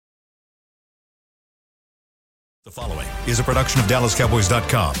The following is a production of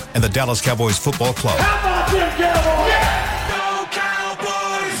DallasCowboys.com and the Dallas Cowboys Football Club. How about them Cowboys? Yeah! Go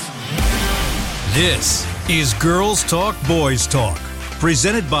Cowboys! This is Girls Talk, Boys Talk,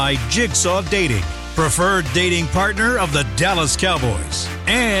 presented by Jigsaw Dating, preferred dating partner of the Dallas Cowboys,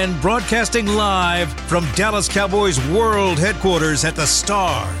 and broadcasting live from Dallas Cowboys World Headquarters at the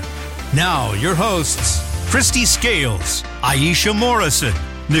Star. Now, your hosts, Christy Scales, Aisha Morrison,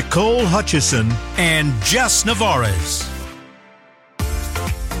 Nicole Hutchison, and Jess Navarez.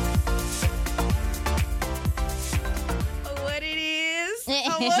 What it is?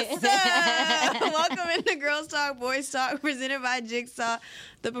 What's up? Welcome into Girls Talk, Boys Talk, presented by Jigsaw,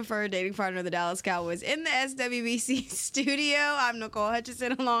 the preferred dating partner of the Dallas Cowboys. In the SWBC studio, I'm Nicole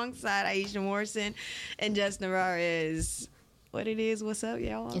Hutchison alongside Aisha Morrison and Jess Navarez. What it is? What's up,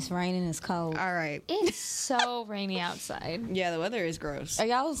 y'all? It's raining. It's cold. All right. It's so rainy outside. Yeah, the weather is gross. Are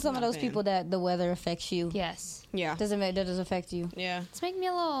y'all some of Not a those fan. people that the weather affects you? Yes. Yeah. Does it affect you? Yeah. It's making me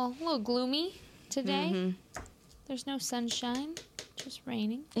a little gloomy today. There's no sunshine, just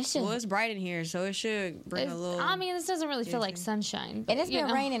raining. It's just, Well, it's bright in here, so it should bring a little... I mean, this doesn't really feel like sunshine. But, and it's you been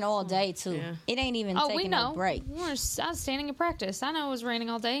know. raining all day too. Yeah. It ain't even Oh, we taking know. a break. I was standing in practice. I know it was raining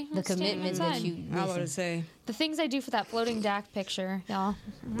all day. The I'm standing commitment that inside. you I was about to listen. say. The things I do for that floating Dak picture, y'all,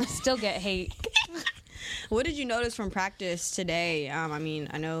 I still get hate. What did you notice from practice today? I mean,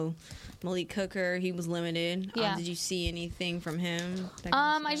 I know Malik Hooker, he was limited. Yeah. Did you see anything from him?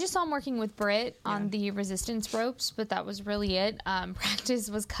 I just saw him working with Britt on the resistance ropes, but that was really it. Practice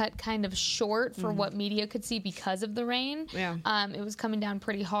was cut kind of short for what media could see because of the rain. Yeah. It was coming down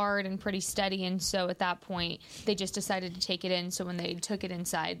pretty hard and pretty steady, and so at that point, they just decided to take it in. So when they took it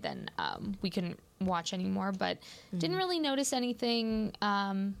inside, then we couldn't watch anymore, but didn't really notice anything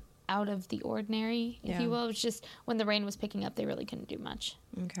out of the ordinary, if Yeah. you will. It was just when the rain was picking up, they really couldn't do much.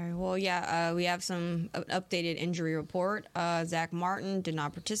 Okay. Well, yeah, we have an updated injury report. Zach Martin did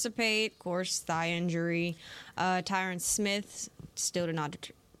not participate. Of course, thigh injury. Tyron Smith still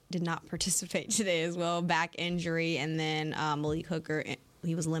did not participate today as well. Back injury. And then Malik Hooker,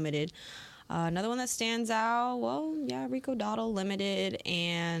 he was limited. Another one that stands out, well, yeah, Rico Dowdle limited.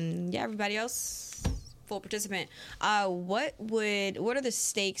 And, yeah, everybody else full participant. What are the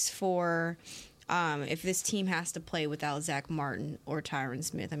stakes for if this team has to play without Zach Martin or Tyron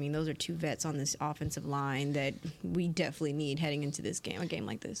Smith? I mean, those are two vets on this offensive line that we definitely need heading into this game, a game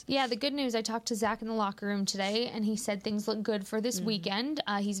like this. Yeah, the good news, I talked to Zach in the locker room today, and he said things look good for this weekend.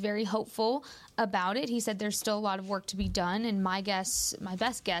 He's very hopeful about it. He said there's still a lot of work to be done, and my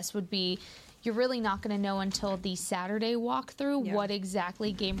best guess would be you're really not going to know until the Saturday walkthrough what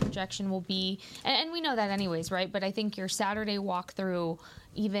exactly game projection will be. And we know that anyways, right? But I think your Saturday walkthrough,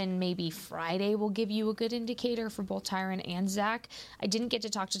 even maybe Friday, will give you a good indicator for both Tyron and Zach. I didn't get to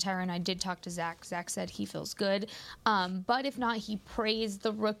talk to Tyron. I did talk to Zach. Zach said he feels good. But if not, he praised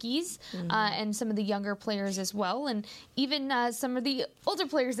the rookies and some of the younger players as well. And even some of the older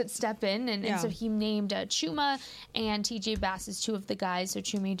players that step in. And so he named Chuma and TJ Bass as two of the guys. So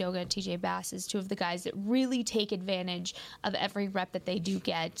Chuma Edoga, TJ Bass is two of the guys that really take advantage of every rep that they do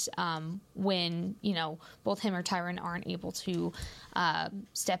get when, both him or Tyron aren't able to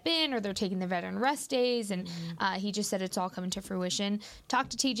step in, or they're taking the veteran rest days, and he just said it's all coming to fruition.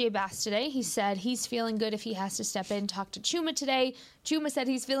 Talked to TJ Bass today. He said he's feeling good if he has to step in. Talked to Chuma today. Chuma said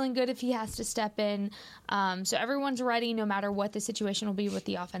he's feeling good if he has to step in. So everyone's ready no matter what the situation will be with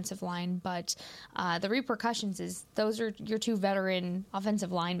the offensive line, but the repercussions is those are your two veteran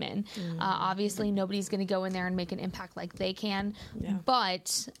offensive linemen. Obviously, nobody's going to go in there and make an impact like they can,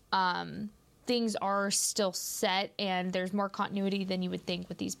 but things are still set, and there's more continuity than you would think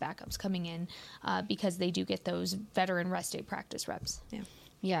with these backups coming in because they do get those veteran rest day practice reps.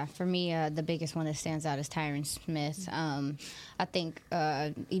 Yeah, for me, the biggest one that stands out is Tyron Smith. I think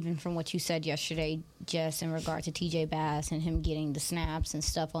even from what you said yesterday, Jess, in regard to TJ Bass and him getting the snaps and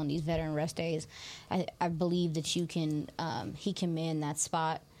stuff on these veteran rest days, I believe that he can man that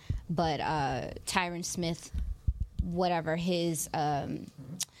spot. But Tyron Smith, whatever his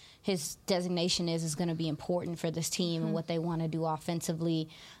designation is going to be important for this team and what they want to do offensively,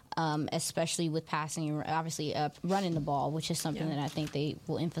 especially with passing, obviously running the ball, which is something that I think they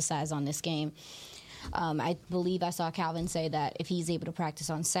will emphasize on this game. I believe I saw Calvin say that if he's able to practice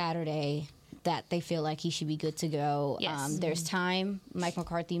on Saturday, that they feel like he should be good to go. Yes. There's time. Mike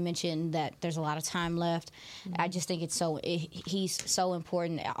McCarthy mentioned that there's a lot of time left. I just think he's so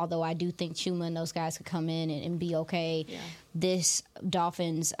important, although I do think Chuma and those guys could come in and be okay. This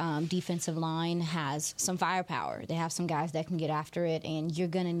Dolphins defensive line has some firepower. They have some guys that can get after it, and you're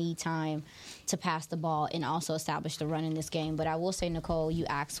going to need time to pass the ball and also establish the run in this game. But I will say, Nicole, you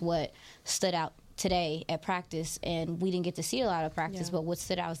asked what stood out today at practice, and we didn't get to see a lot of practice, but what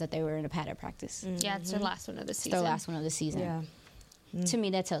stood out is that they were in a padded practice. Yeah, it's their last one of the season. Their last one of the season. Yeah. To me,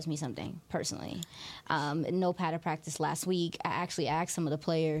 that tells me something, personally. No padded practice last week. I actually asked some of the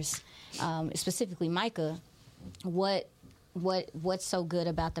players, specifically Micah, what's so good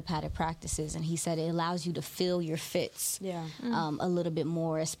about the padded practices, and he said it allows you to feel your fits a little bit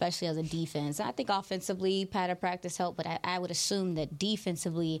more, especially as a defense. And I think offensively padded practice helped, but I would assume that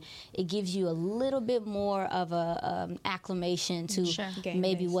defensively it gives you a little bit more of a acclimation to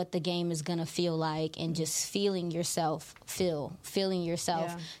maybe what the game is going to feel like, and just feeling yourself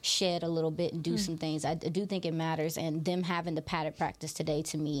shed a little bit and do some things. I do think it matters, and them having the padded practice today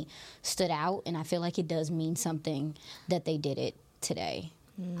to me stood out, and I feel like it does mean something that they did it today.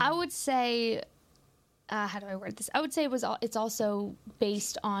 I would say, how do I word this? I would say it's also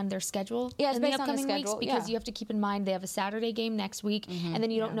based on their schedule it's in the based on the upcoming weeks, schedule, because you have to keep in mind they have a Saturday game next week, and then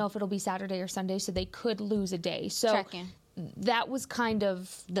you don't know if it'll be Saturday or Sunday, so they could lose a day. So Checking. that was kind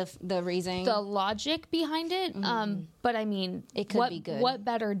of The reasoning. the logic behind it. But I mean, It could be good. What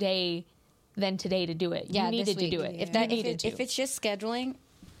better day than today to do it? Yeah, you needed this to do week. it. If it's just scheduling,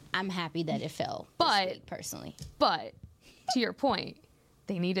 I'm happy that it fell this But- week, personally. But to your point,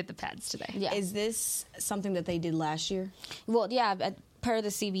 they needed the pads today. Yeah. Is this something that they did last year? Well, yeah, per the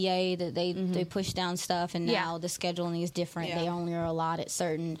CBA, that they push down stuff, and now the scheduling is different. Yeah. They only are allotted a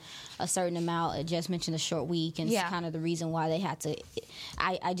certain amount. I just mentioned the short week, and it's kind of the reason why they had to.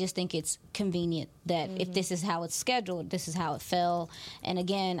 I just think it's convenient that if this is how it's scheduled, this is how it fell. And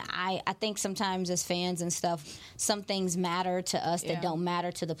again, I think sometimes as fans and stuff, some things matter to us that don't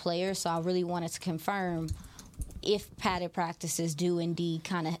matter to the players. So I really wanted to confirm if padded practices do indeed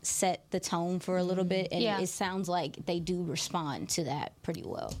kind of set the tone for a little bit, and it sounds like they do respond to that pretty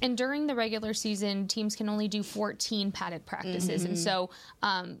well. And during the regular season, teams can only do 14 padded practices, and so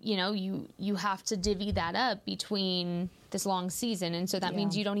you have to divvy that up between this long season, and so that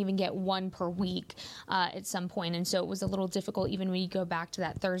means you don't even get one per week at some point. And so it was a little difficult even when you go back to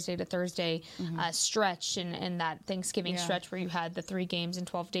that Thursday to Thursday stretch and that Thanksgiving stretch where you had the 3 games in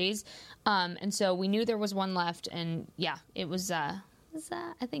 12 days. And so we knew there was one left, and it was I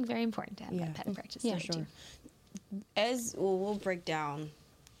think very important to have that padded practice. Yeah, sure. As we'll break down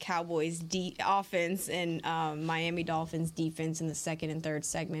Cowboys offense and Miami Dolphins defense in the second and third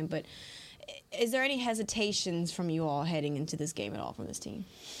segment, but is there any hesitations from you all heading into this game at all from this team?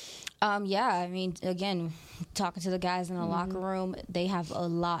 Yeah, I mean, again, talking to the guys in the locker room, they have a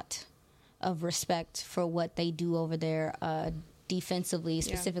lot of respect for what they do over there defensively,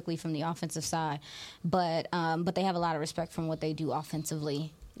 specifically from the offensive side. But they have a lot of respect from what they do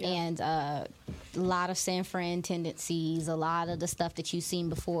offensively. Yeah. And a lot of San Fran tendencies, a lot of the stuff that you've seen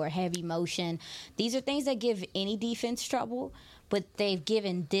before, heavy motion. These are things that give any defense trouble, but they've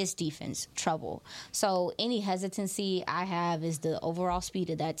given this defense trouble. So any hesitancy I have is the overall speed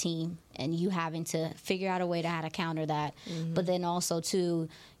of that team, and you having to figure out a way to how to counter that. But then also, too,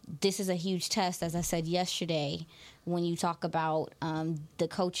 this is a huge test, as I said yesterday, when you talk about the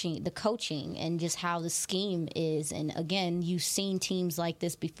coaching and just how the scheme is. And again, you've seen teams like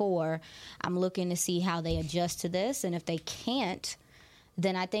this before. I'm looking to see how they adjust to this, and if they can't,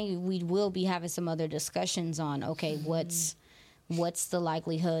 then I think we will be having some other discussions on, okay, what's the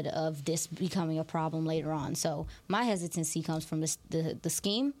likelihood of this becoming a problem later on. So my hesitancy comes from the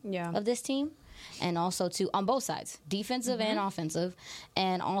scheme of this team, and also on both sides, defensive and offensive,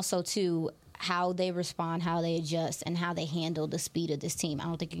 and also how they respond, how they adjust, and how they handle the speed of this team. I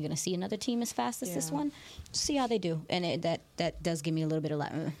don't think you're going to see another team as fast as this one. See how they do, and that does give me a little bit of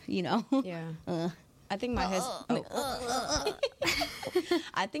I think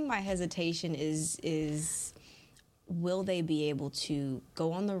I think my hesitation is will they be able to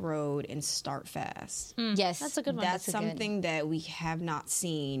go on the road and start fast? Yes, that's a good one. That's something that we have not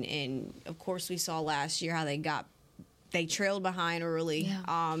seen, and of course we saw last year how they trailed behind early,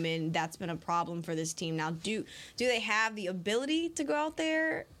 and that's been a problem for this team. Now, do they have the ability to go out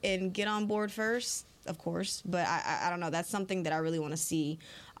there and get on board first? Of course, but I don't know. That's something that I really want to see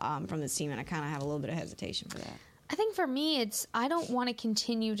from this team, and I kind of have a little bit of hesitation for that. I think for me, I don't want to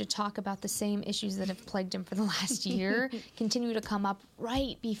continue to talk about the same issues that have plagued him for the last year, continue to come up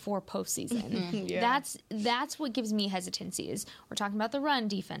right before postseason. That's what gives me hesitancy, is we're talking about the run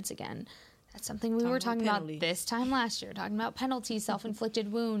defense again. That's something we were talking about this time last year, talking about penalties, self-inflicted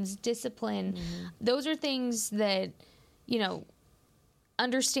wounds, discipline. Those are things that,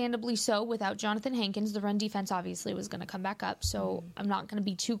 understandably so, without Jonathan Hankins, the run defense obviously was going to come back up. So I'm not going to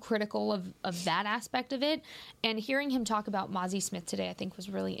be too critical of that aspect of it. And hearing him talk about Mazi Smith today, I think was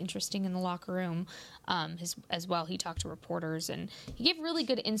really interesting in the locker room as well. He talked to reporters and he gave really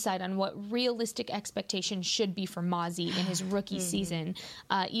good insight on what realistic expectations should be for Mazi in his rookie season.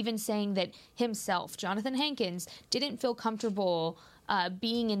 Even saying that himself, Jonathan Hankins, didn't feel comfortable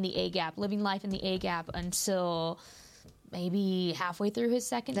being in the A-gap, living life in the A-gap until maybe halfway through his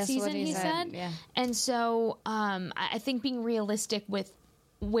second season, he said. Yeah. And so I think being realistic with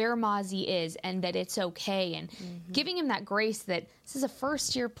where Mazi is and that it's okay and giving him that grace that this is a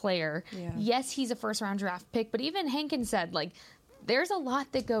first-year player. Yeah. Yes, he's a first-round draft pick, but even Hankins said, like, there's a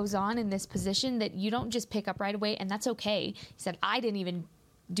lot that goes on in this position that you don't just pick up right away, and that's okay. He said, I didn't even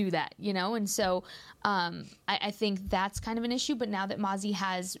do that, you know? And so I think that's kind of an issue. But now that Mazi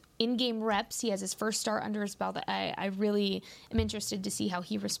has in-game reps, he has his first start under his belt, I really am interested to see how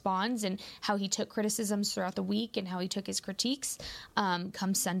he responds and how he took criticisms throughout the week and how he took his critiques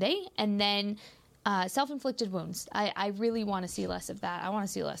come Sunday. And then self-inflicted wounds. I really want to see less of that. I want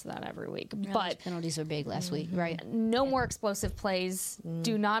to see less of that every week. Yeah, but penalties were big last week, right? No more explosive plays.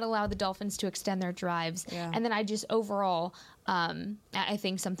 Do not allow the Dolphins to extend their drives. Yeah. And then I just overall, I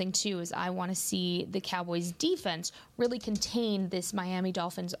think something too is I want to see the Cowboys defense really contain this Miami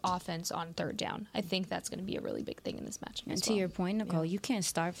Dolphins offense on third down. I think that's going to be a really big thing in this matchup. And to your point, Nicole, you can't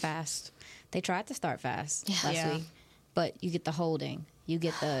start fast. They tried to start fast last week, but you get the holding. You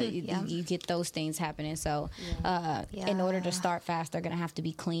get the you get those things happening. So in order to start fast, they're going to have to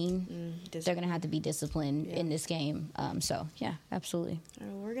be clean. They're going to have to be disciplined in this game. So, yeah, absolutely.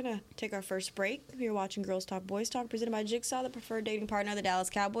 We're going to take our first break. You're watching Girls Talk, Boys Talk, presented by Jigsaw, the preferred dating partner of the Dallas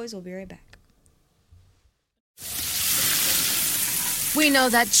Cowboys. We'll be right back. We know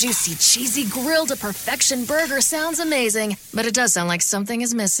that juicy, cheesy, grilled-to-perfection burger sounds amazing, but it does sound like something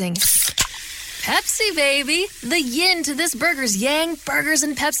is missing. Pepsi, baby. The yin to this burger's yang. Burgers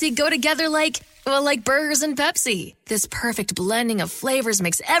and Pepsi go together like burgers and Pepsi. This perfect blending of flavors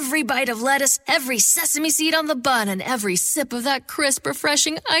makes every bite of lettuce, every sesame seed on the bun, and every sip of that crisp,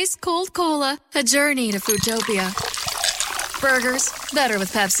 refreshing, ice-cold cola a journey to Foodtopia. Burgers, better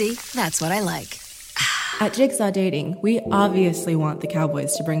with Pepsi. That's what I like. At Jigsaw Dating, we obviously want the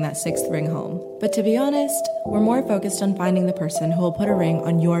Cowboys to bring that sixth ring home. But to be honest, we're more focused on finding the person who will put a ring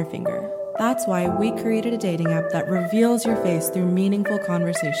on your finger. That's why we created a dating app that reveals your face through meaningful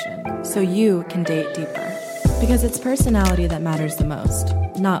conversation, so you can date deeper. Because it's personality that matters the most,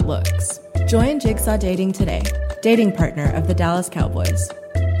 not looks. Join Jigsaw Dating today, dating partner of the Dallas Cowboys.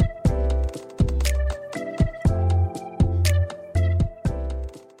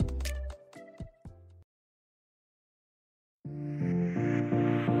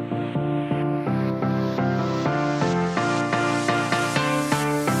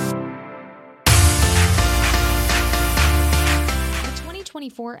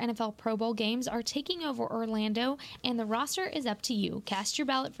 NFL Pro Bowl games are taking over Orlando, and the roster is up to you. Cast your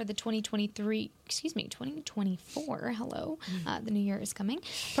ballot for the 2024. Hello. The new year is coming.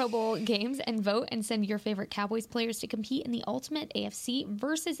 Pro Bowl games and vote and send your favorite Cowboys players to compete in the ultimate AFC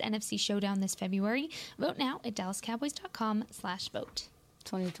versus NFC showdown this February. Vote now at DallasCowboys.com/vote.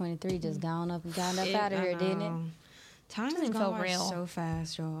 2023 just gone up out of here, didn't it? Time has gone by so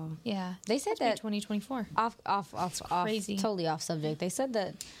fast, y'all. Yeah. They said that 2024. Off, crazy. Totally off subject. They said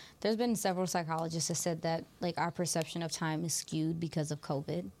that there's been several psychologists that said that like our perception of time is skewed because of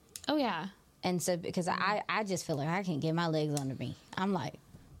COVID. Oh yeah. And so because I just feel like I can't get my legs under me. I'm like,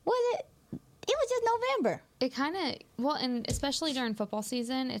 was it? It was just November. It kind of and especially during football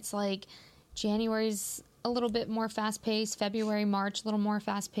season, it's like January's a little bit more fast-paced, February, March, a little more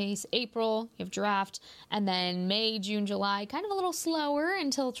fast-paced, April, you have draft, and then May, June, July, kind of a little slower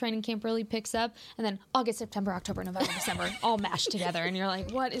until training camp really picks up, and then August, September, October, November, December, all mashed together, and you're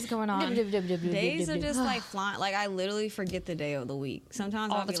like, what is going on? Days are just like flying. Like, I literally forget the day of the week.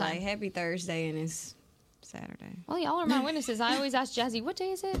 Sometimes I'll be like, happy Thursday, and it's Saturday. Well, y'all are my witnesses. I always ask Jazzy, what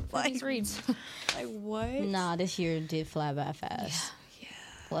day is it for these reads? Like, what? Nah, this year did fly by fast. Yeah.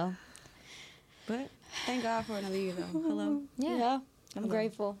 Well. But thank God for another year, though. Hello? Yeah. I'm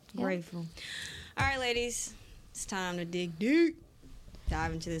grateful. Grateful. All right, ladies. It's time to dig deep.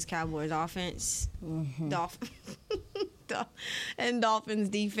 Dive into this Cowboys offense. And Dolphins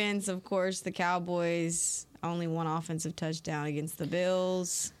defense. Of course, the Cowboys only one offensive touchdown against the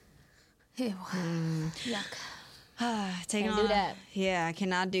Bills. Ew. Yuck. Can't do that. Yeah, I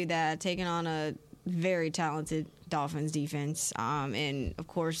cannot do that. Taking on a very talented Dolphins defense. And, of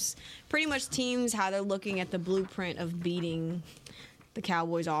course, pretty much teams, how they're looking at the blueprint of beating the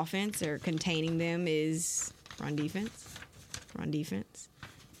Cowboys offense or containing them is run defense. Run defense.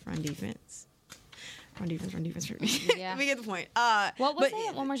 Yeah. We get the point. What was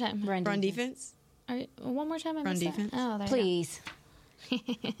it? One more time. Run defense. One more time. I Run missed that. defense. Oh, there Please.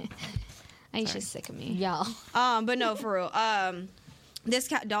 Aisha's sick of me. Y'all. But no, for real. This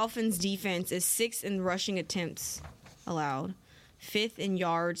Dolphins defense is 6th in rushing attempts allowed, 5th in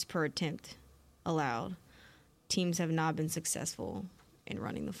yards per attempt allowed. Teams have not been successful in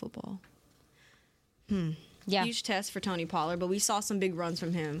running the football. Yeah. Huge test for Tony Pollard, but we saw some big runs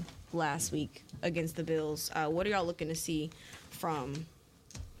from him last week against the Bills. What are y'all looking to see from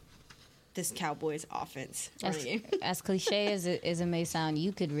this Cowboys offense running game? As cliche as it may sound,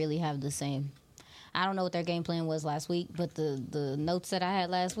 you could really have the same. I don't know what their game plan was last week, but the notes that I had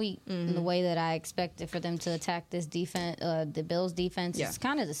last week and the way that I expected for them to attack this defense, the Bills defense, is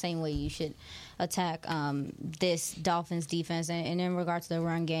kind of the same way you should attack this Dolphins defense. And in regard to the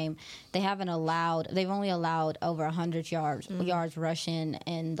run game, they've only allowed over 100 yards rushing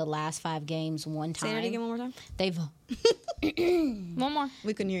in the last 5 games one time. Say that again one more time. One more.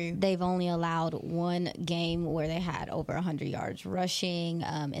 We couldn't hear you. They've only allowed one game where they had over 100 yards rushing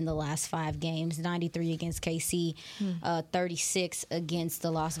in the last 5 games. 93 against KC, 36 against the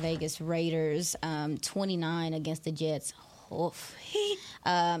Las Vegas Raiders, 29 against the Jets.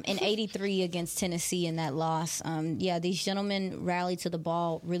 And 83 against Tennessee in that loss. These gentlemen rallied to the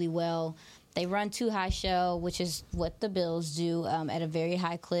ball really well. They run too high shell, which is what the Bills do at a very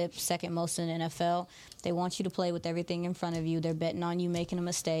high clip, second most in the NFL. They want you to play with everything in front of you. They're betting on you making a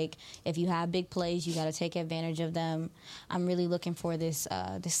mistake. If you have big plays, you got to take advantage of them. I'm really looking for this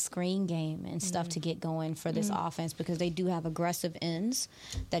screen game and stuff to get going for this offense, because they do have aggressive ends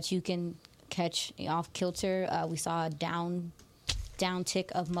that you can catch off kilter. We saw a down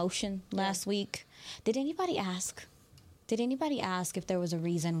tick of motion last week. Did anybody ask if there was a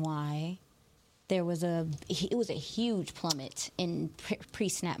reason why it was a huge plummet in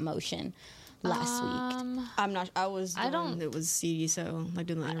pre-snap motion last week? I'm not. I was the one that was CD, so like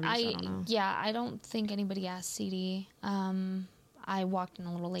doing the interview. So I don't know. Yeah, I don't think anybody asked CD. I walked in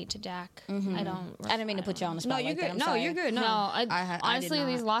a little late to Dak. I didn't mean to put you on the spot. No, you're like good. that. I'm No, sorry. you're good. No, honestly,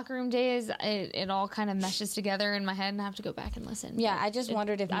 these locker room days, it all kind of meshes together in my head, and I have to go back and listen. Yeah, I just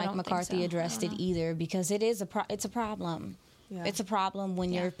wondered if Mike McCarthy addressed it either, because it is it's a problem. Yeah. It's a problem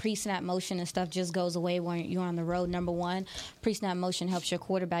when your pre-snap motion and stuff just goes away when you're on the road. Number one, pre-snap motion helps your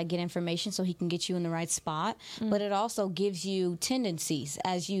quarterback get information so he can get you in the right spot. But it also gives you tendencies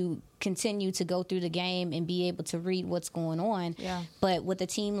as you continue to go through the game and be able to read what's going on. Yeah. But with a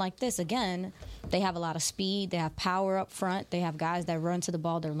team like this, again, they have a lot of speed. They have power up front. They have guys that run to the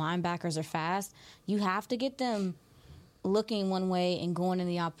ball. Their linebackers are fast. You have to get them looking one way and going in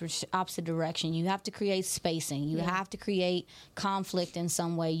the opposite direction. You have to create spacing. You have to create conflict in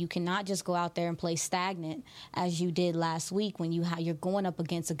some way. You cannot just go out there and play stagnant as you did last week when you're going up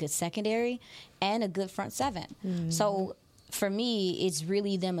against a good secondary and a good front seven. So for me, it's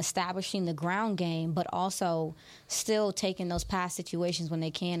really them establishing the ground game, but also still taking those pass situations when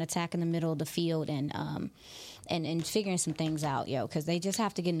they can, attack in the middle of the field and figuring some things out, because they just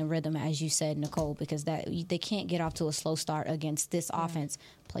have to get in the rhythm, as you said, Nicole, because they can't get off to a slow start against this offense.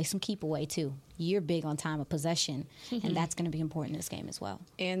 Play some keep away, too. You're big on time of possession, and that's going to be important in this game as well.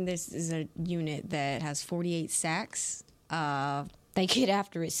 And this is a unit that has 48 sacks. They get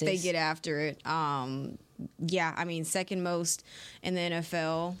after it, sis. They get after it. Second most in the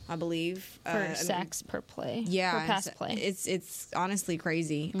NFL, I believe. For sacks per play. Yeah. Per pass play. It's honestly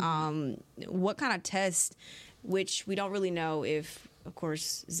crazy. What kind of test, which we don't really know if, of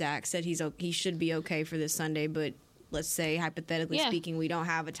course, Zach said he should be okay for this Sunday, but let's say, hypothetically speaking, we don't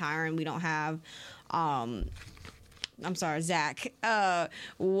have a Tyron, we don't have... Zach.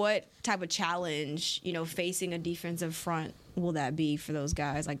 What type of challenge, facing a defensive front will that be for those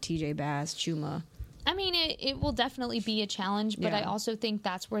guys like TJ Bass, Chuma? I mean, it will definitely be a challenge, but I also think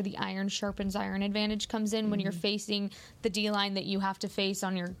that's where the iron sharpens iron advantage comes in when you're facing the D-line that you have to face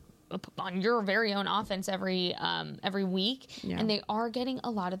on your very own offense every week, and they are getting a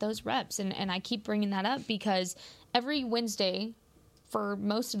lot of those reps, and I keep bringing that up because every Wednesday for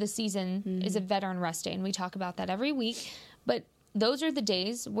most of the season is a veteran rest day, and we talk about that every week, but those are the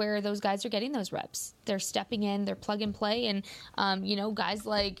days where those guys are getting those reps. They're stepping in, they're plug and play, and guys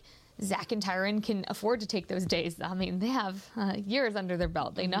like Zach and Tyron can afford to take those days. I mean, they have years under their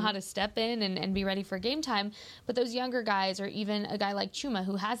belt. They know how to step in and be ready for game time. But those younger guys, or even a guy like Chuma,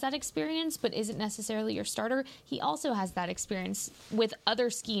 who has that experience but isn't necessarily your starter, he also has that experience with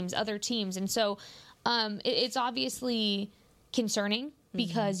other schemes, other teams. And so it's obviously concerning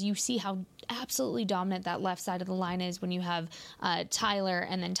because you see how absolutely dominant that left side of the line is when you have Tyler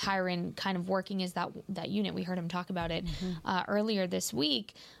and then Tyron kind of working as that unit. We heard him talk about it earlier this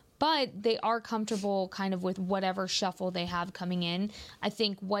week. But they are comfortable kind of with whatever shuffle they have coming in. I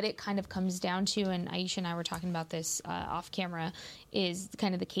think what it kind of comes down to, and Aisha and I were talking about this off camera, is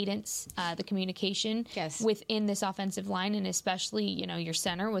kind of the cadence, the communication within this offensive line, and especially, your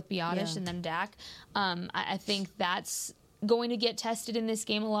center with Biotish and then Dak. I think that's going to get tested in this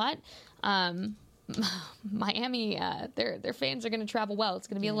game a lot. Miami, their fans are going to travel well. It's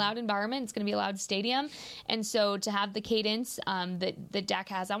going to be a loud environment. It's going to be a loud stadium. And so to have the cadence that Dak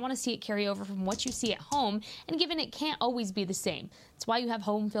has, I want to see it carry over from what you see at home. And given it can't always be the same. That's why you have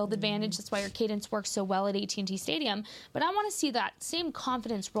home field advantage. That's why your cadence works so well at AT&T Stadium. But I want to see that same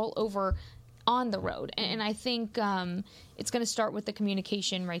confidence roll over on the road. And I think it's going to start with the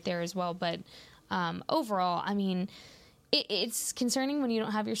communication right there as well. But overall, I mean, it's concerning when you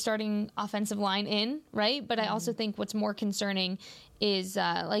don't have your starting offensive line in, right? But I also think what's more concerning is,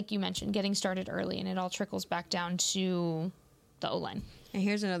 like you mentioned, getting started early, and it all trickles back down to the O-line. And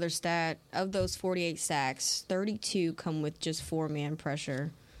here's another stat. Of those 48 sacks, 32 come with just 4-man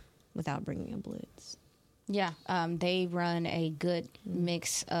pressure without bringing a blitz. Yeah, they run a good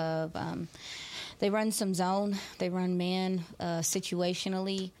mix of they run some zone, they run man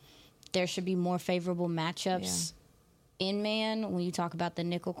situationally. There should be more favorable matchups in man when you talk about the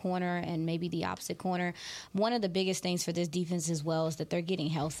nickel corner and maybe the opposite corner. One of the biggest things for this defense as well is that they're getting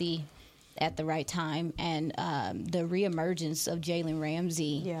healthy at the right time, and the reemergence of Jalen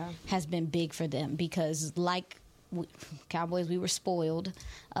Ramsey has been big for them because Cowboys, we were spoiled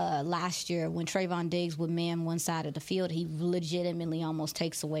last year when Trayvon Diggs would man one side of the field. He legitimately almost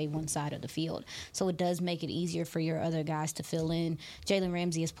takes away one side of the field. So it does make it easier for your other guys to fill in. Jalen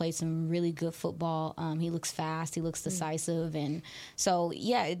Ramsey has played some really good football. He looks fast. He looks decisive. And so,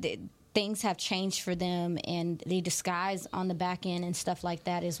 things have changed for them, and they disguise on the back end and stuff like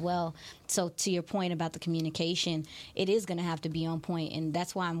that as well. So to your point about the communication, it is going to have to be on point, and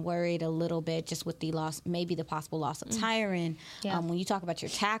that's why I'm worried a little bit just with the loss, maybe the possible loss of Tyron. When you talk about your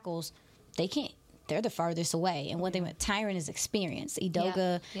tackles, they're the farthest away. And one thing about Tyron is experience.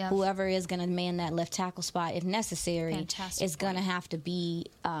 Edoga, whoever is going to man that left tackle spot, if necessary, is going to have to be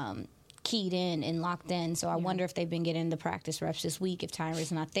keyed in and locked in. So I wonder if they've been getting the practice reps this week if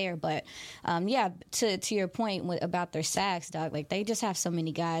Tyron's not there. But to your point about their sacks, Doug, like they just have so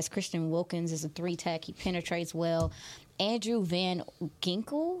many guys. Christian Wilkins is a 3-tech. He penetrates well. Andrew Van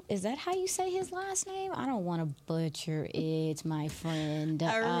Ginkel, is that how you say his last name? I don't want to butcher it, my friend.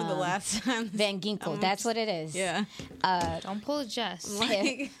 I remember the last time. Van Ginkel, that's what it is. Yeah. Don't pull a Jess.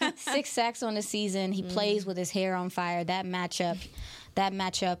 6 sacks on the season. He plays with his hair on fire. That matchup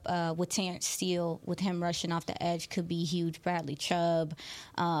with Terrence Steele, with him rushing off the edge, could be huge. Bradley Chubb.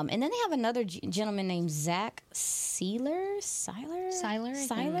 And then they have another gentleman named Zach Seiler?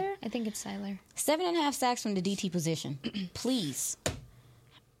 I think it's Seiler. 7.5 sacks from the DT position. Please.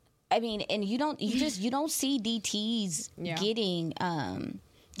 I mean, and you don't see DTs getting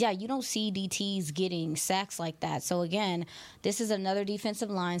you don't see DTs getting sacks like that. So again, this is another defensive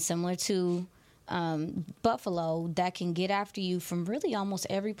line similar to Buffalo that can get after you from really almost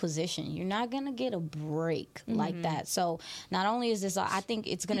every position. You're not going to get a break like that. So not only is this, I think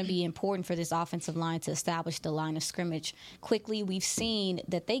it's going to be important for this offensive line to establish the line of scrimmage quickly. We've seen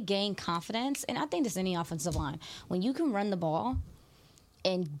that they gain confidence, and I think this any offensive line. When you can run the ball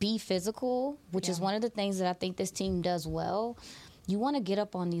and be physical, which is one of the things that I think this team does well, you want to get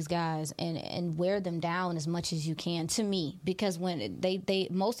up on these guys and wear them down as much as you can, to me, because when they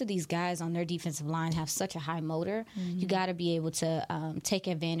most of these guys on their defensive line have such a high motor, you got to be able to take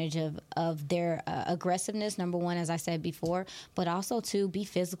advantage of their aggressiveness, number one, as I said before, but also to be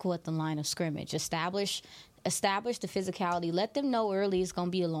physical at the line of scrimmage. Establish the physicality. Let them know early it's going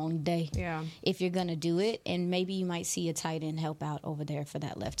to be a long day if you're going to do it. And maybe you might see a tight end help out over there for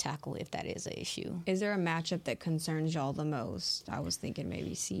that left tackle if that is an issue. Is there a matchup that concerns y'all the most? I was thinking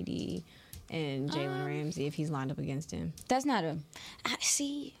maybe CD and Jalen Ramsey if he's lined up against him. That's not a...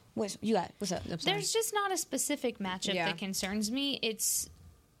 See, what's up? There's just not a specific matchup that concerns me. It's...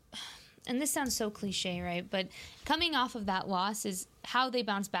 And this sounds so cliche, right? But coming off of that loss is how they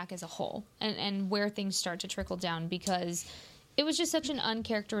bounce back as a whole and where things start to trickle down, because it was just such an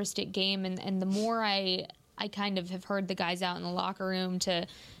uncharacteristic game. And the more I kind of have heard the guys out in the locker room to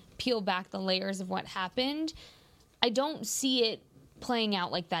peel back the layers of what happened, I don't see it playing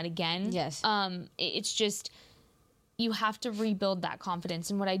out like that again. Yes. It's just... You have to rebuild that confidence.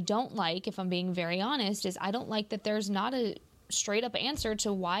 And what I don't like, if I'm being very honest, is I don't like that there's not a straight up answer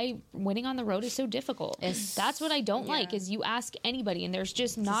to why winning on the road is so difficult. That's what I don't like is you ask anybody and there's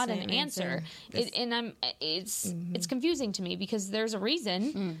just not an answer. It's confusing to me because there's a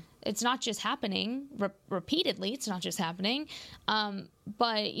reason. It's not just happening repeatedly. It's not just happening.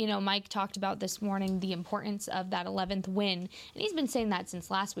 But, Mike talked about this morning the importance of that 11th win. And he's been saying that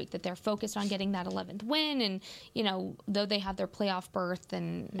since last week, that they're focused on getting that 11th win. And, though they have their playoff berth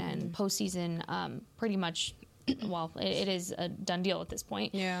and postseason pretty much, well, it is a done deal at this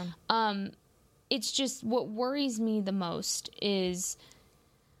point. Yeah. It's just what worries me the most is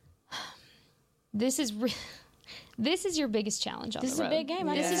this is your biggest challenge on the road. This is a big game.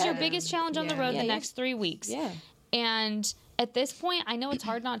 This is your biggest challenge on the road the next 3 weeks. Yeah. And at this point, I know it's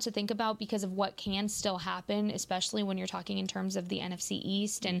hard not to think about because of what can still happen, especially when you're talking in terms of the NFC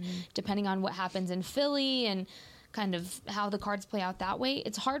East and depending on what happens in Philly and kind of how the cards play out that way.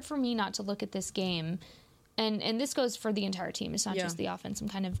 It's hard for me not to look at this game. And this goes for the entire team. It's not just the offense. I'm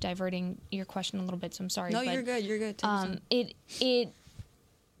kind of diverting your question a little bit, so I'm sorry. No, you're good. You're good. It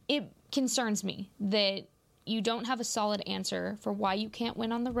concerns me that you don't have a solid answer for why you can't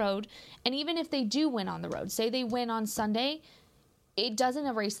win on the road. And even if they do win on the road, say they win on Sunday, it doesn't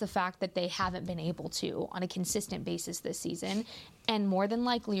erase the fact that they haven't been able to on a consistent basis this season. And more than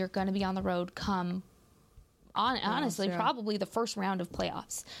likely, you're going to be on the road come, honestly, probably the first round of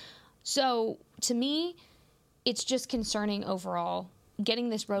playoffs. So to me, it's just concerning overall. Getting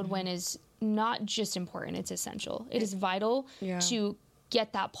this road win is not just important, it's essential. It is vital to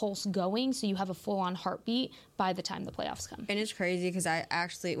get that pulse going so you have a full-on heartbeat by the time the playoffs come. And it's crazy because I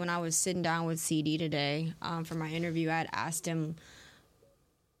actually, when I was sitting down with CD today for my interview, I had asked him,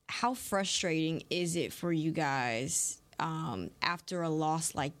 how frustrating is it for you guys after a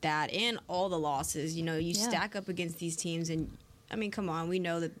loss like that and all the losses? You stack up against these teams and, I mean, come on, we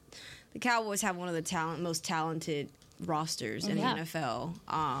know that the Cowboys have one of the most talented rosters in the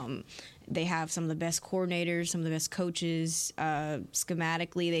NFL. They have some of the best coordinators, some of the best coaches.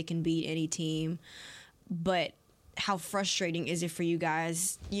 Schematically, they can beat any team. But how frustrating is it for you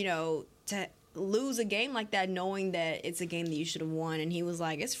guys, to lose a game like that knowing that it's a game that you should have won? And he was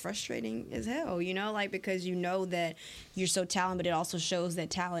like, it's frustrating as hell, because you know that you're so talented, but it also shows that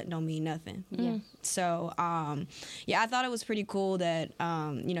talent don't mean nothing. Yeah. So, I thought it was pretty cool that,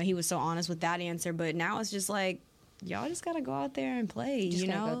 he was so honest with that answer. But now it's just like, y'all just gotta go out there and play. Just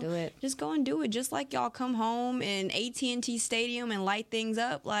gotta go do it. Just go and do it. Just like y'all come home in AT&T Stadium and light things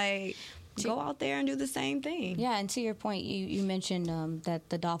up. Like, go out there and do the same thing. Yeah, and to your point, you mentioned that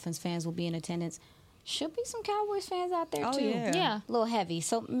the Dolphins fans will be in attendance. Should be some Cowboys fans out there too. Yeah, a little heavy.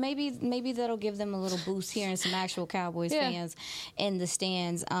 So maybe that'll give them a little boost here and some actual Cowboys fans in the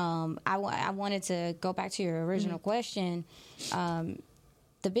stands. I wanted to go back to your original question.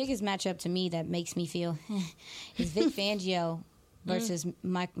 The biggest matchup to me that makes me feel is Vic Fangio versus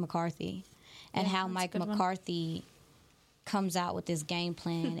Mike McCarthy, and how Mike McCarthy comes out with this game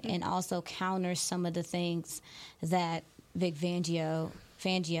plan and also counters some of the things that Vic Fangio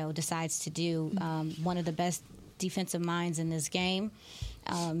decides to do. One of the best defensive minds in this game.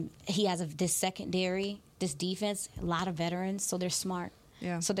 He has this defense, a lot of veterans, so they're smart.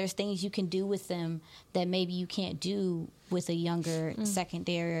 Yeah. So there's things you can do with them that maybe you can't do with a younger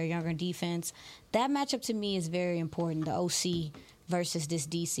secondary or younger defense. That matchup to me is very important, the OC versus this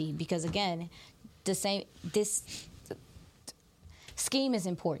DC, because again, this scheme is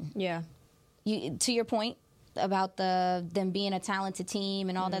important. Yeah. To your point about them being a talented team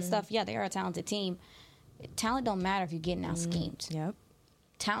and all that stuff, yeah, they are a talented team. Talent don't matter if you're getting out schemed. Yep.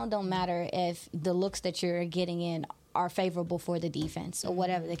 Talent don't matter if the looks that you're getting in are favorable for the defense or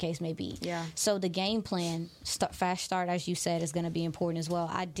whatever the case may be. Yeah. So the game plan, fast start, as you said, is going to be important as well.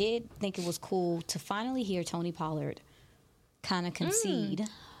 I did think it was cool to finally hear Tony Pollard kind of concede.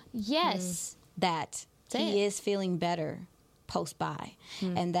 Yes. That he is feeling better post-bye.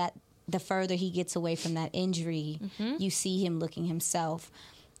 And that the further he gets away from that injury, you see him looking himself.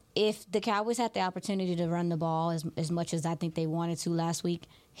 If the Cowboys had the opportunity to run the ball as much as I think they wanted to last week,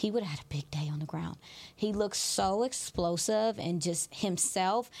 he would have had a big day on the ground. He looks so explosive and just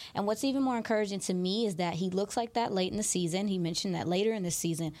himself. And what's even more encouraging to me is that he looks like that late in the season. He mentioned that later in the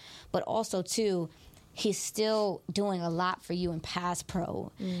season. But also, too, he's still doing a lot for you in pass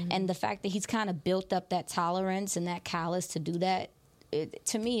pro. And the fact that he's kind of built up that tolerance and that callous to do that,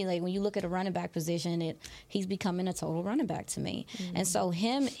 to me, like when you look at a running back position, he's becoming a total running back to me. And so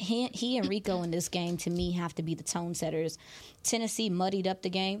he and Rico in this game, to me, have to be the tone setters. Tennessee muddied up the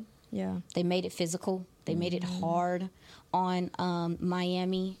game. Yeah, they made it physical. They made it hard on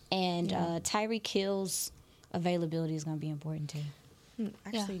Miami, and Tyreek Hill's availability is going to be important too.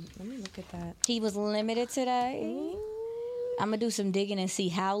 Actually, let me look at that. He was limited today. I'm gonna do some digging and see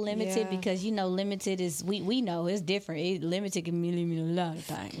how limited, Yeah. because limited is we know it's different. Limited can mean a lot of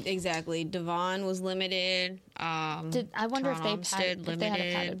things. Exactly. Devon was limited. I wonder if Armstead they had a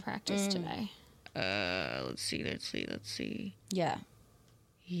padded limited. practice today. Let's see. Yeah.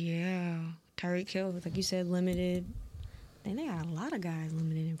 Yeah. Tyreek Hill, like you said, limited. Then they got a lot of guys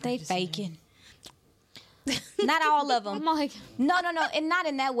limited in They practice today. faking. Not all of them. I'm like, No, and not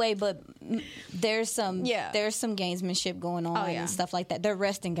in that way. But there's some gamesmanship going on yeah. and stuff like that. They're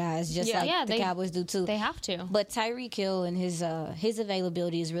resting guys, just like the Cowboys do too. they have to. But Tyreek Hill and his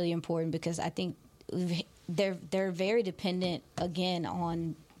availability is really important, because I think they're very dependent again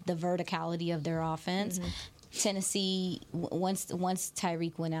on the verticality of their offense. Tennessee, once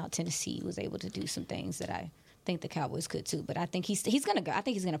Tyreek went out, Tennessee was able to do some things that I think the Cowboys could too. But I think he's gonna go. I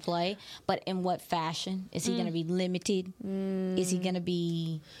think he's gonna play. But in what fashion? Is he gonna be limited? Is he gonna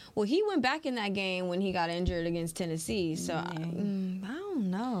be? Well, he went back in that game when he got injured against Tennessee. So I don't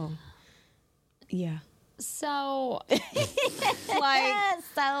know. Yeah. So, Like,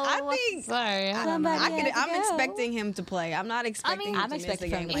 So I think sorry. I'm had to go. expecting him to play. I'm not expecting him I'm to miss the expecting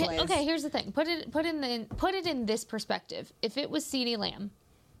game. him to Like, play. Okay, here's the thing. Put it in this perspective. If it was CeeDee Lamb,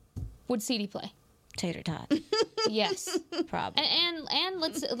 would CeeDee play? Tater tot, Yes. probably. And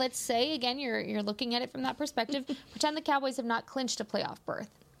let's say again, you're looking at it from that perspective. Pretend the Cowboys have not clinched a playoff berth,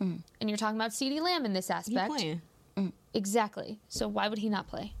 and you're talking about CeeDee Lamb in this He aspect. playing. Exactly. So why would he not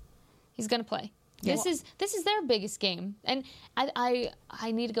play? He's going to play. Yeah. This is their biggest game, and I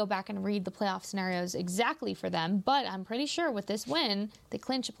need to go back and read the playoff scenarios exactly for them. But I'm pretty sure with this win, they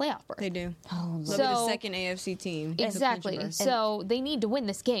clinch a playoff berth. They do. Oh, They'll be the second AFC team. to Exactly. clinch a berth. So they need to win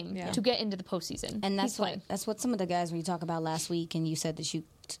this game Yeah. to get into the postseason. And He's playing. that's what some of the guys, when you talk about last week, and you said that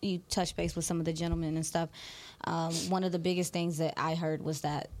you touched base with some of the gentlemen and stuff. One of the biggest things that I heard was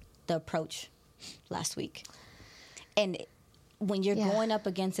that the approach last week, and when you're going up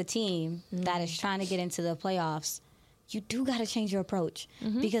against a team that is trying to get into the playoffs, you do got to change your approach,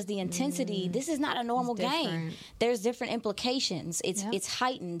 because the intensity. This is not a normal game. different. There's different implications. It's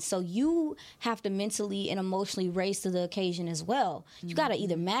heightened, so you have to mentally and emotionally raise to the occasion as well. You got to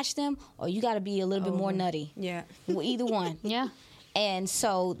either match them, or you got to be a little bit more nutty. Yeah. Well, either one. Yeah. And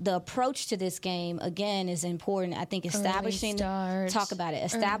so the approach to this game, again, is important. I think establishing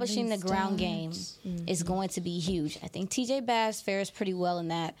the ground game is going to be huge. I think TJ Bass fares pretty well in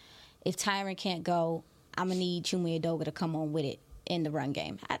that. If Tyron can't go, I'm going to need Chuma Edoga to come on with it in the run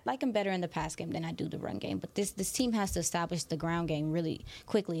game. I like him better in the pass game than I do the run game. But this team has to establish the ground game really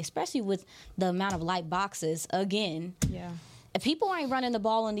quickly, especially with the amount of light boxes, again. Yeah. If people ain't running the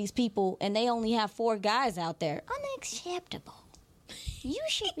ball on these people and they only have 4 guys out there, unacceptable. You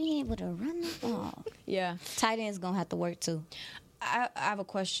should be able to run the ball. Yeah. Tight end's going to have to work too. I have a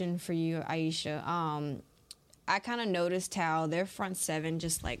question for you, Aisha. I kind of noticed how their front seven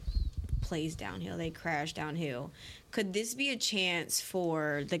just like plays downhill. They crash downhill. Could this be a chance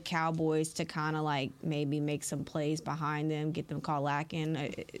for the Cowboys to kind of like maybe make some plays behind them, get them caught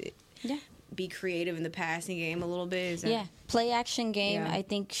lacking? Yeah. Be creative in the passing game a little bit? Is that- Yeah, play action game, Yeah. I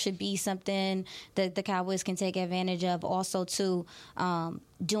think, should be something that the Cowboys can take advantage of. Also, too,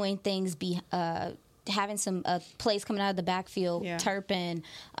 doing things, having some plays coming out of the backfield. Yeah. Turpin,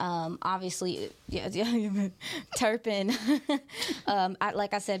 obviously, Turpin.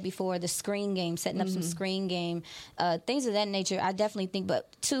 Like I said before, the screen game, setting up some screen game, things of that nature. I definitely think. But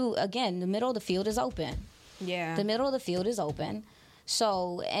two, again, the middle of the field is open. Yeah. The middle of the field is open.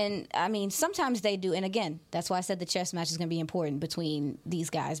 So, and I mean, sometimes they do. And again, that's why I said the chess match is going to be important between these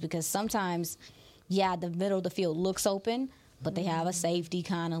guys, because sometimes, yeah, the middle of the field looks open, but they have a safety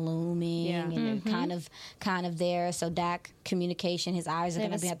kind of looming, Yeah. and they're kind of there. So Dak, communication, his eyes are They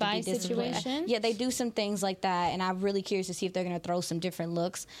going have to a have to be spy disciplined. situation? Yeah, they do some things like that, and I'm really curious to see if they're going to throw some different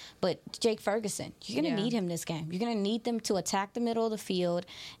looks. But Jake Ferguson, you're going to Yeah. need him this game. You're going to need them to attack the middle of the field,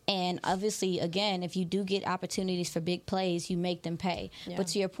 and obviously, again, if you do get opportunities for big plays, you make them pay. Yeah. But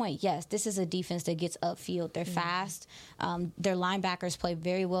to your point, yes, this is a defense that gets upfield. They're fast. Their linebackers play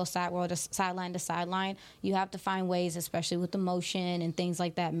very well sideline to sideline. You have to find ways, especially with the motion and things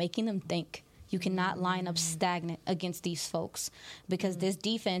like that, making them think. You cannot line up stagnant against these folks, because this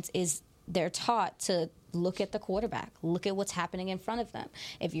defense they're taught to look at the quarterback, look at what's happening in front of them.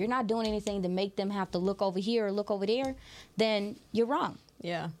 If you're not doing anything to make them have to look over here or look over there, then you're wrong.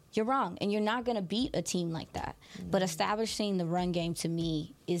 Yeah. You're wrong, and you're not going to beat a team like that. But establishing the run game, to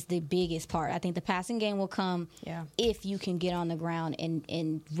me, is the biggest part. I think the passing game will come if you can get on the ground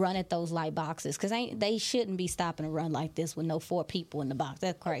and run at those light boxes, because they shouldn't be stopping a run like this with no 4 people in the box.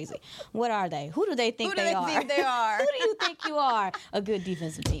 That's crazy. What are they? Who do they think they are? Who do you think you are? A good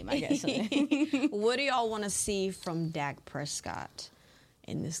defensive team, I guess. What do y'all want to see from Dak Prescott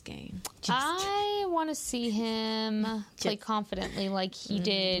in this game? I want to see him play confidently like he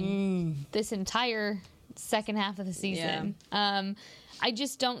did this entire second half of the season. I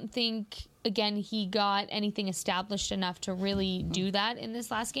just don't think, again, he got anything established enough to really do that in this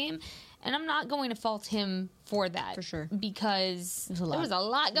last game. And I'm not going to fault him for that. For sure. Because there was a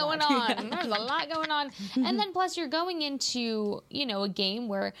lot going on. There was a lot going on. And then plus you're going into, a game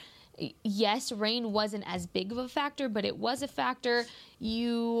where, yes, rain wasn't as big of a factor, but it was a factor.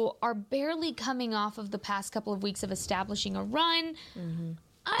 You are barely coming off of the past couple of weeks of establishing a run.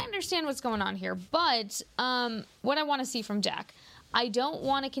 I understand what's going on here, but what I want to see from Dak, I don't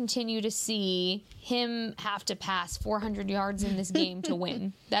want to continue to see him have to pass 400 yards in this game to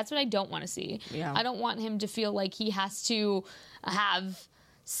win. That's what I don't want to see. Yeah. I don't want him to feel like he has to have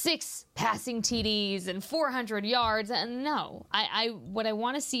 6 passing TDs and 400 yards. And no, what I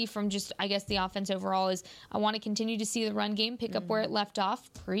want to see from just, I guess, the offense overall is I want to continue to see the run game pick up where it left off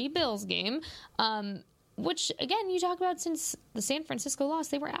pre-Bills game. Which, again, you talk about since the San Francisco loss,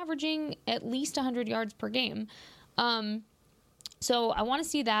 they were averaging at least 100 yards per game. So I want to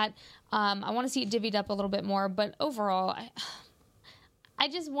see that. I want to see it divvied up a little bit more. But overall, I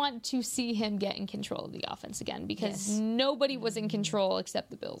just want to see him get in control of the offense again, because nobody was in control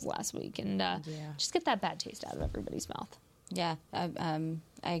except the Bills last week. And just get that bad taste out of everybody's mouth. Yeah, I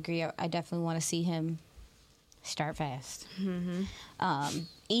agree. I definitely want to see him start fast.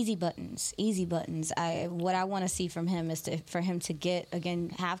 Easy buttons. What I want to see from him is for him to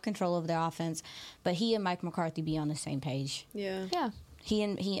have control of their offense, but he and Mike McCarthy be on the same page. Yeah.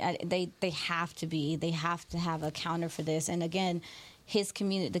 They have to be. They have to have a counter for this. And again,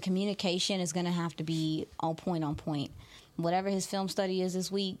 the communication is going to have to be on point. Whatever his film study is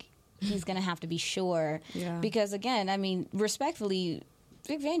this week, he's going to have to be sure. Yeah. Because again, I mean, respectfully,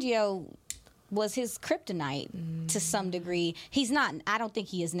 Vic Fangio was his kryptonite to some degree. He's not. I don't think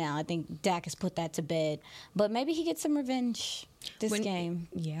he is now. I think Dak has put that to bed. But maybe he gets some revenge this game.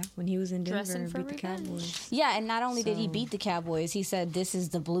 Yeah, when he was in Denver and beat the Cowboys. Yeah, and not only did he beat the Cowboys, he said this is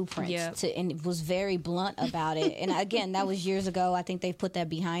the blueprint. And was very blunt about it. And again, that was years ago. I think they've put that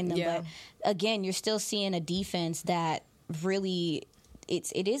behind them. Yeah. But again, you're still seeing a defense that really...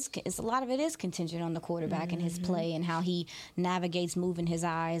 It's a lot of it is contingent on the quarterback and his play and how he navigates moving his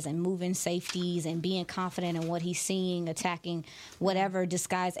eyes and moving safeties and being confident in what he's seeing, attacking whatever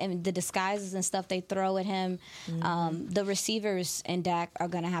disguise and the disguises and stuff they throw at him. The receivers and Dak are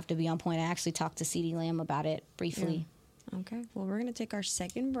going to have to be on point. I actually talked to CeeDee Lamb about it briefly. Yeah. Okay, well, we're going to take our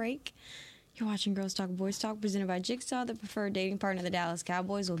second break. You're watching Girls Talk Boys Talk, presented by Jigsaw, the preferred dating partner of the Dallas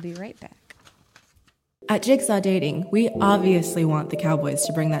Cowboys. We'll be right back. At Jigsaw Dating, we obviously want the Cowboys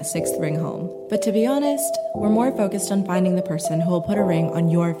to bring that 6th ring home. But to be honest, we're more focused on finding the person who will put a ring on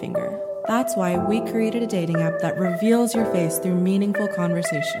your finger. That's why we created a dating app that reveals your face through meaningful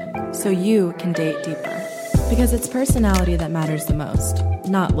conversation, so you can date deeper. Because it's personality that matters the most,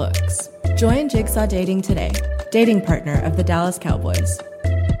 not looks. Join Jigsaw Dating today, dating partner of the Dallas Cowboys.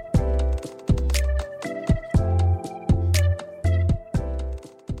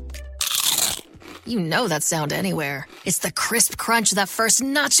 You know that sound anywhere. It's the crisp crunch of that first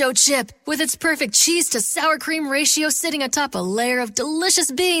nacho chip. With its perfect cheese to sour cream ratio sitting atop a layer of delicious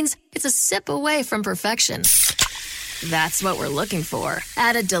beans, it's a sip away from perfection. That's what we're looking for.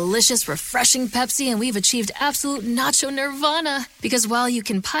 Add a delicious, refreshing Pepsi and we've achieved absolute nacho nirvana. Because while you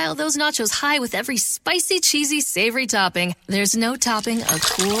can pile those nachos high with every spicy, cheesy, savory topping, there's no topping a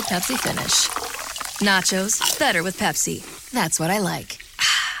cool Pepsi finish. Nachos, better with Pepsi. That's what I like.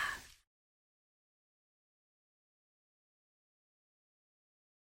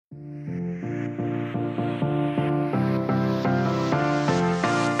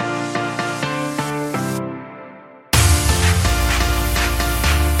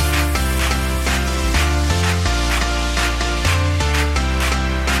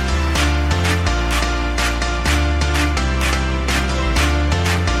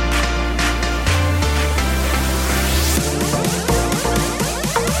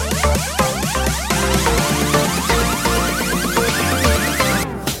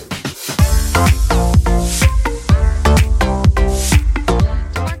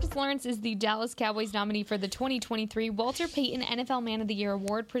 Dallas Cowboys nominee for the 2023 Walter Payton NFL Man of the Year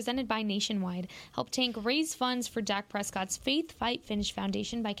Award presented by Nationwide. Help Tank raise funds for Dak Prescott's Faith Fight Finish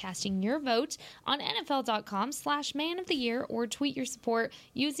Foundation by casting your vote on NFL.com/Man of the Year or tweet your support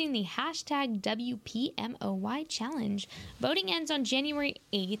using the hashtag WPMOY challenge. Voting ends on January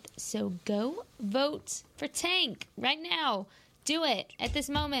 8th, so go vote for Tank right now. Do it at this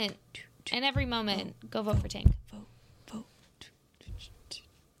moment and every moment. Go vote for Tank.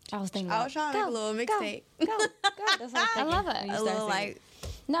 I was thinking. I was trying to make a little mixtape. Go. That's what I love it. A little like.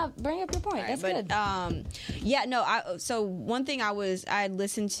 No, bring up your point. That's good. Yeah, no. So one thing I had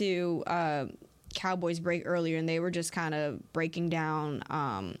listened to Cowboys break earlier, and they were just kind of breaking down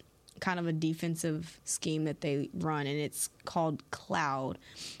kind of a defensive scheme that they run, and it's called Cloud.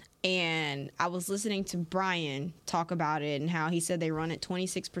 And I was listening to Brian talk about it and how he said they run it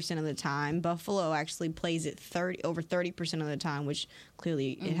 26% of the time. Buffalo actually plays it over 30% of the time, which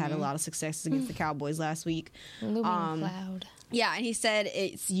clearly it had a lot of successes against the Cowboys last week. Looming cloud. Yeah, and he said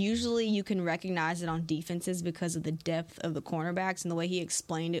it's usually you can recognize it on defenses because of the depth of the cornerbacks. And the way he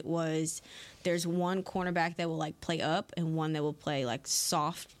explained it was there's one cornerback that will like play up and one that will play like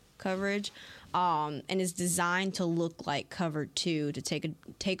soft coverage. And is designed to look like cover two to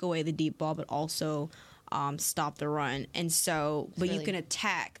take away the deep ball, but also stop the run. And so, but you can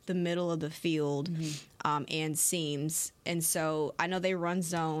attack the middle of the field and seams. And so, I know they run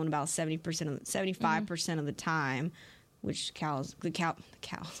zone about 75% of the time. Which the cows,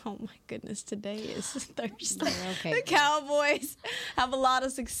 oh my goodness, today is Thursday. Okay. The Cowboys have a lot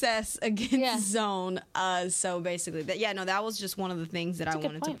of success against zone. So basically, that was just one of the things that I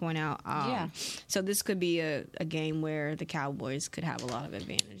wanted to point out. So this could be a game where the Cowboys could have a lot of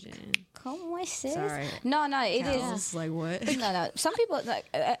advantage in. Come on, sis. Sorry. No, it Cows, is. like what? No. Some people, like,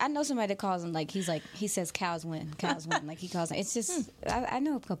 I know somebody that calls them, like, he says cows win. Like, he calls them. It's just, I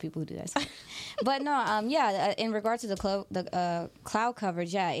know a couple people who do that. But no, in regard to the cloud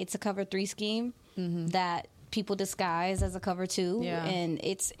coverage, it's a cover 3 scheme that people disguise as a cover 2, and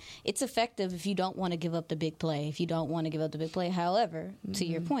it's effective if you don't want to give up the big play. However, to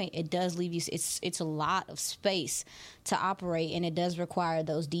your point, it does leave you. It's a lot of space to operate, and it does require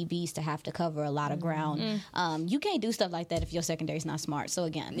those DBs to have to cover a lot of ground. You can't do stuff like that if your secondary is not smart. So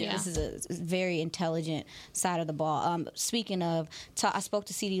again, this is a very intelligent side of the ball. Speaking of, I spoke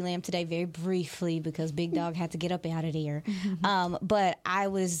to CeeDee Lamb today very briefly because Big Dog had to get up out of there. But I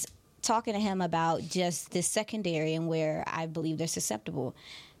was talking to him about just this secondary and where I believe they're susceptible.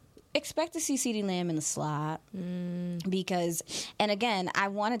 Expect to see CeeDee Lamb in the slot because, and again, I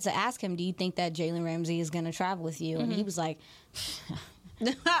wanted to ask him, do you think that Jalen Ramsey is going to travel with you? And he was like,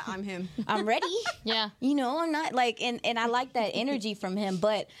 I'm him. I'm ready. Yeah. I'm not like, and I like that energy from him,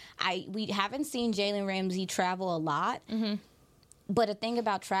 but we haven't seen Jalen Ramsey travel a lot. But the thing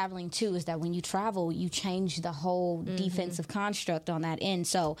about traveling, too, is that when you travel, you change the whole defensive construct on that end.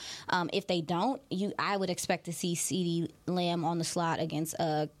 So if they don't, I would expect to see CeeDee Lamb on the slot against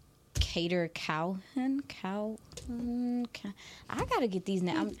Cater Cowhen. I got to get these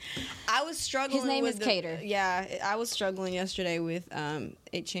names. I was struggling. His name with is Cater. Yeah, I was struggling yesterday with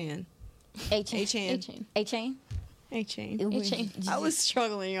Achane. I was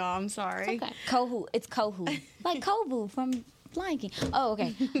struggling, y'all. I'm sorry. Okay. Kohu. It's Kohu. Like Kobu from Lion King. Oh,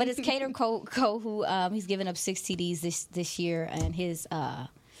 okay. But it's Cater Kohu. He's given up 6 TDs this year, and he's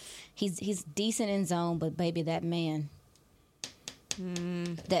decent in zone, but baby, that man.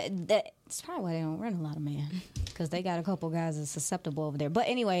 That's probably why they don't run a lot of man, because they got a couple guys that's susceptible over there. But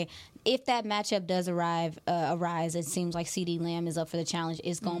anyway, if that matchup does arise, it seems like CeeDee Lamb is up for the challenge.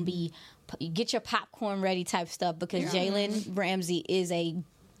 It's going to be get your popcorn ready type stuff, because Jalen Ramsey is a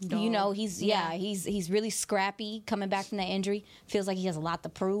dog. He's really scrappy coming back from that injury. Feels like he has a lot to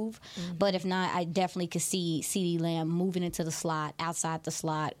prove. But if not, I definitely could see CeeDee Lamb moving into the slot, outside the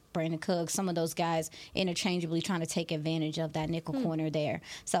slot, Brandon Cooks, some of those guys interchangeably trying to take advantage of that nickel corner there.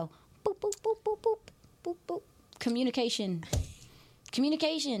 So, boop, boop, boop, boop, boop, boop, boop. Communication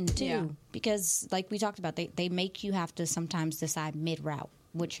too, because like we talked about, they make you have to sometimes decide mid-route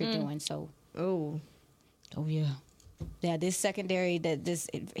what you're doing. So, oh yeah, this secondary, that's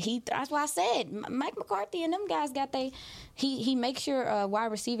why I said Mike McCarthy and them guys he makes sure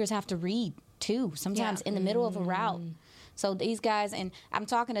wide receivers have to read too, sometimes in the middle of a route. So these guys, and I'm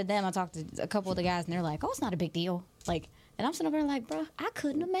talking to them, I talked to a couple of the guys, and they're like, oh, it's not a big deal. Like, and I'm sitting over there like, bro, I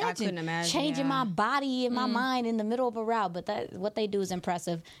couldn't imagine changing my body and my mind in the middle of a route. But what they do is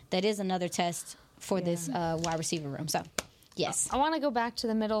impressive. That is another test for this wide receiver room. So, Yes. I want to go back to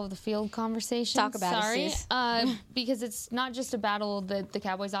the middle of the field conversation. Talk about Sorry. it, sis. Because it's not just a battle that the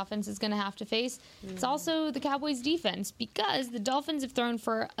Cowboys offense is going to have to face. It's also the Cowboys defense, because the Dolphins have thrown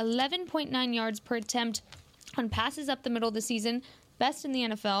for 11.9 yards per attempt on passes up the middle of the season, best in the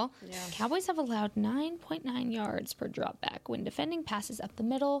NFL. Yeah. Cowboys have allowed 9.9 yards per drop back when defending passes up the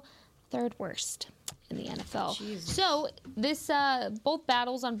middle, third worst in the NFL. So this both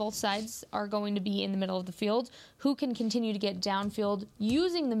battles on both sides are going to be in the middle of the field. Who can continue to get downfield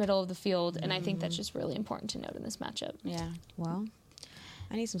using the middle of the field? And I think that's just really important to note in this matchup. Yeah. Well,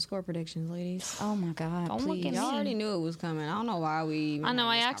 I need some score predictions, ladies. Oh my God. Don't look please. at me. Y'all already knew it was coming. I don't know why we. even I know, had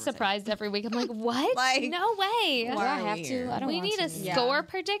I this act conversation. surprised every week. I'm like, what? Like, no way. Do why I are have we to? here? I don't We want need to. a score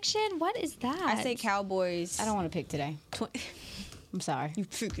prediction? What is that? I say Cowboys. I don't want to pick today. I'm sorry. You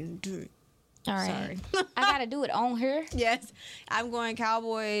freaking do. All right. Sorry. I got to do it on here. Yes, I'm going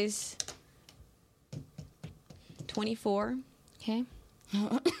Cowboys. 24. Okay.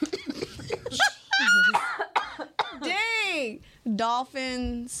 Dang.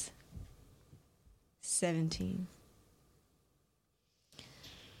 Dolphins. 17.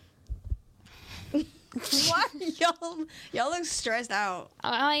 Why y'all look stressed out?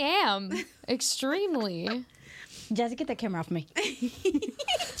 I am. Extremely. Jazzy, get that camera off me.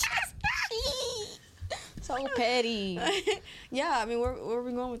 So petty. Yeah, I mean, where are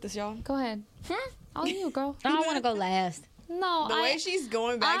we going with this, y'all? Go ahead. All you, girl. I want to go last. No, The way she's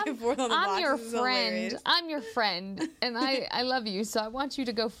going back and forth on the I'm boxes your is friend. hilarious. I'm your friend, and I love you, so I want you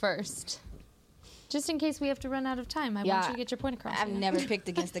to go first. Just in case we have to run out of time, I want you to get your point across. I've never picked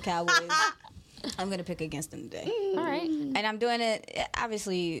against the Cowboys. I'm going to pick against them today. All right. And I'm doing it,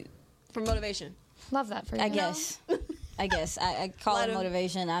 obviously, For motivation. Love that for you. I guess. I call Let it 'em-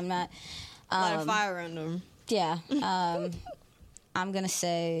 motivation. I'm not. Light a fire under them. Yeah. I'm going to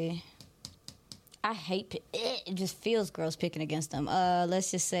say, I hate it just feels gross picking against them.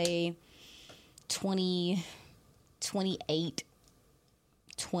 Let's just say 20, 28,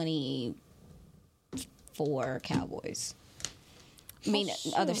 24 Cowboys. I mean,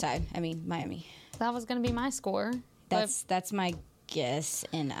 other side. I mean, Miami. That was going to be my score. That's my guess,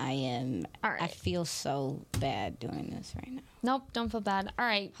 and I All right. feel so bad doing this right now. Nope, don't feel bad. All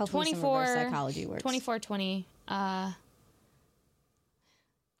right. Hopefully some reverse psychology works. 24-20.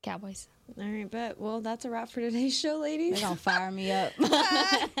 Cowboys. All right, bet. Well, that's a wrap for today's show, ladies. They're gonna fire me up.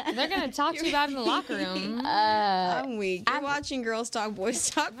 They're going to talk to you about it in the locker room. I'm weak. You're watching Girls Talk, Boys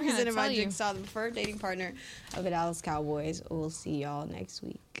Talk, gonna presented by tell you. Jigsaw, the preferred dating partner of the Dallas Cowboys. We'll see y'all next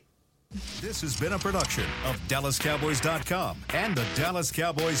week. This has been a production of DallasCowboys.com and the Dallas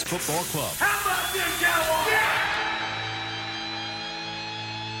Cowboys Football Club. How about this,